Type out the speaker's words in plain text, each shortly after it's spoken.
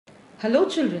Hello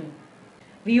children,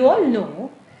 we all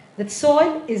know that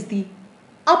soil is the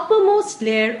uppermost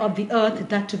layer of the earth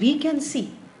that we can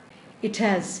see. It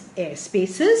has air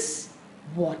spaces,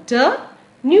 water,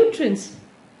 nutrients,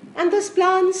 and thus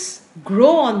plants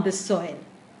grow on this soil.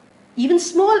 Even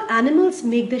small animals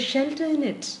make their shelter in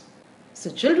it. So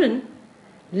children,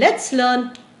 let's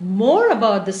learn more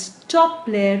about this top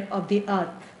layer of the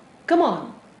earth. Come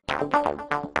on.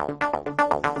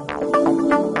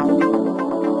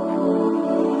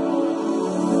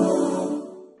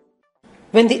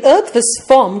 When the earth was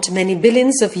formed many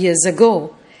billions of years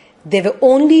ago, there were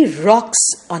only rocks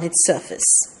on its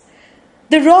surface.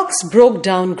 The rocks broke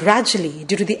down gradually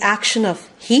due to the action of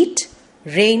heat,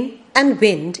 rain, and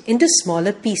wind into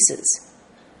smaller pieces.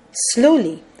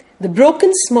 Slowly, the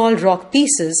broken small rock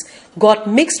pieces got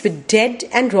mixed with dead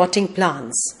and rotting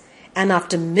plants, and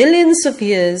after millions of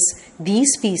years,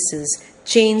 these pieces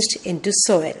changed into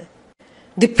soil.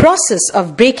 The process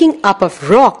of breaking up of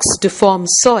rocks to form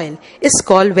soil is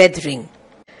called weathering.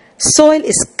 Soil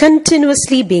is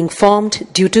continuously being formed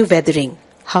due to weathering.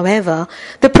 However,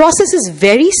 the process is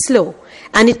very slow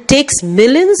and it takes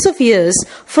millions of years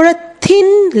for a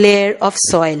thin layer of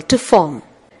soil to form.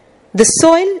 The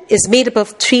soil is made up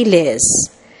of 3 layers.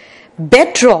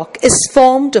 Bedrock is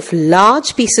formed of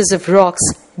large pieces of rocks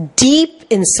deep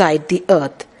inside the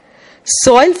earth.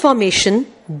 Soil formation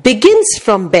begins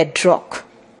from bedrock.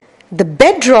 The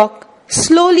bedrock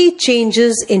slowly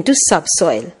changes into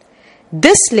subsoil.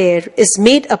 This layer is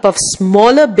made up of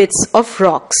smaller bits of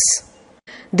rocks.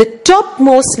 The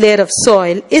topmost layer of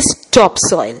soil is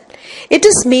topsoil. It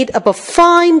is made up of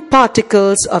fine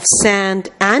particles of sand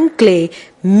and clay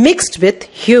mixed with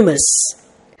humus.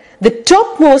 The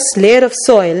topmost layer of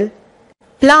soil,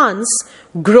 plants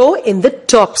grow in the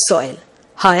topsoil.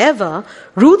 However,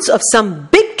 roots of some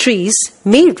big trees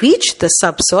may reach the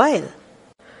subsoil.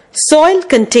 Soil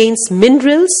contains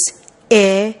minerals,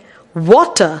 air,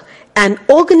 water, and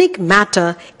organic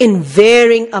matter in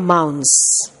varying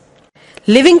amounts.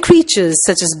 Living creatures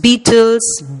such as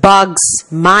beetles,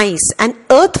 bugs, mice, and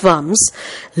earthworms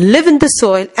live in the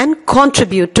soil and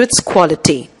contribute to its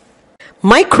quality.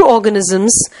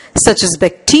 Microorganisms such as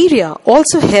bacteria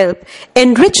also help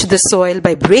enrich the soil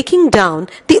by breaking down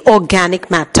the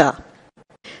organic matter.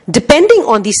 Depending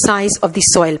on the size of the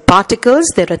soil particles,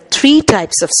 there are 3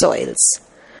 types of soils: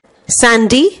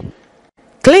 sandy,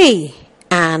 clay,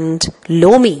 and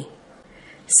loamy.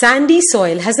 Sandy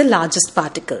soil has the largest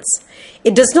particles.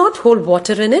 It does not hold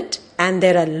water in it, and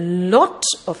there are lots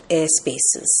of air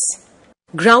spaces.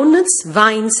 Groundnuts,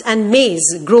 vines, and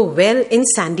maize grow well in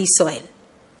sandy soil.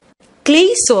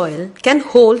 Clay soil can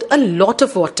hold a lot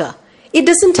of water. It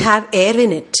doesn't have air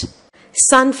in it.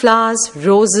 Sunflowers,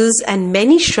 roses, and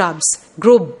many shrubs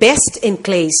grow best in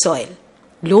clay soil.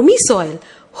 Loamy soil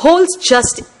holds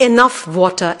just enough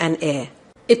water and air.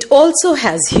 It also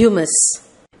has humus.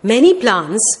 Many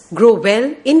plants grow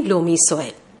well in loamy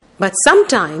soil. But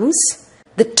sometimes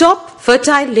the top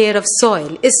fertile layer of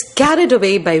soil is carried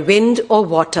away by wind or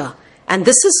water, and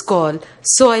this is called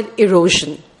soil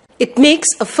erosion. It makes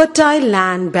a fertile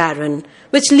land barren,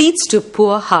 which leads to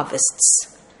poor harvests.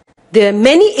 There are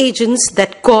many agents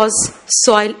that cause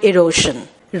soil erosion.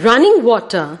 Running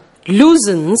water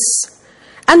loosens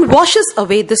and washes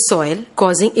away the soil,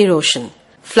 causing erosion.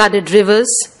 Flooded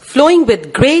rivers flowing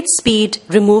with great speed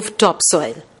remove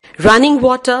topsoil. Running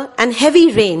water and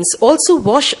heavy rains also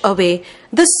wash away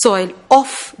the soil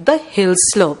off the hill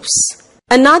slopes.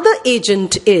 Another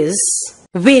agent is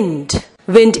wind.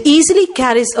 Wind easily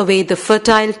carries away the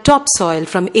fertile topsoil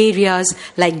from areas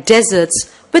like deserts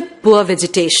with poor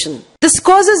vegetation. This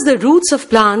causes the roots of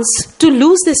plants to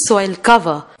lose their soil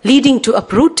cover, leading to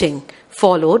uprooting,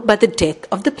 followed by the death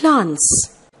of the plants.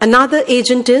 Another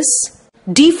agent is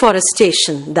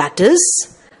deforestation, that is,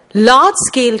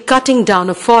 large-scale cutting down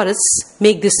of forests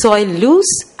make the soil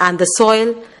loose and the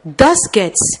soil thus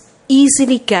gets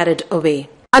easily carried away.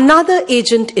 Another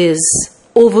agent is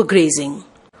overgrazing.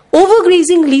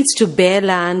 Overgrazing leads to bare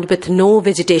land with no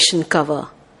vegetation cover.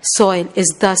 Soil is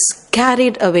thus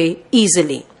carried away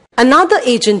easily. Another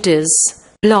agent is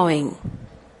plowing.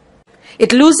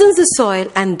 It loosens the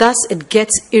soil and thus it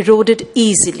gets eroded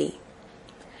easily.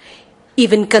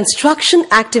 Even construction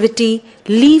activity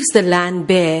leaves the land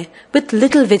bare with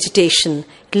little vegetation,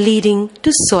 leading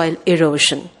to soil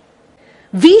erosion.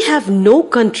 We have no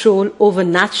control over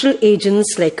natural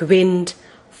agents like wind,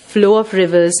 flow of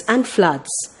rivers, and floods.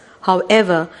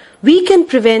 However, we can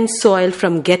prevent soil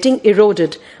from getting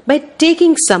eroded by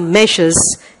taking some measures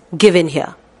given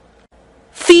here.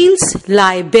 Fields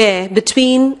lie bare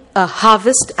between a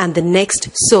harvest and the next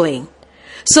sowing.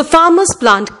 So farmers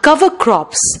plant cover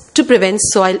crops to prevent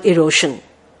soil erosion.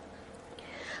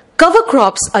 Cover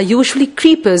crops are usually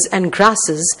creepers and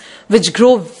grasses which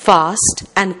grow fast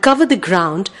and cover the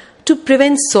ground to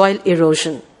prevent soil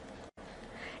erosion.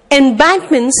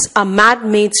 Embankments are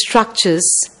man-made structures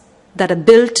that are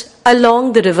built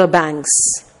along the river banks.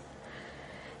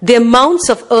 They are mounds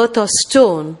of earth or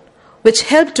stone which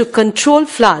help to control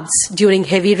floods during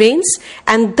heavy rains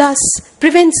and thus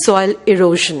prevent soil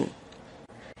erosion.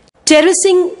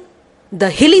 Terracing the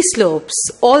hilly slopes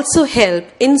also help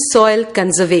in soil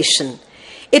conservation.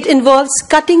 It involves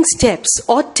cutting steps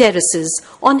or terraces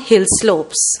on hill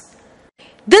slopes.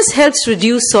 This helps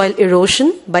reduce soil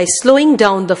erosion by slowing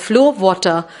down the flow of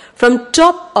water from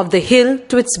top of the hill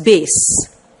to its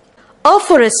base.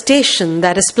 Afforestation,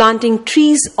 that is planting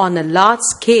trees on a large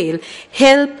scale,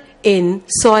 help in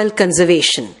soil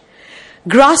conservation.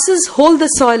 Grasses hold the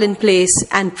soil in place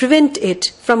and prevent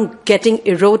it from getting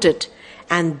eroded,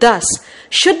 and thus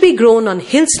should be grown on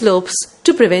hill slopes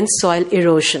to prevent soil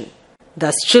erosion.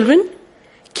 Thus, children,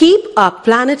 keep our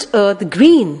planet Earth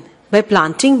green by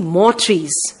planting more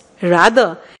trees.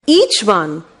 Rather, each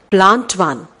one plant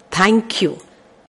one. Thank you.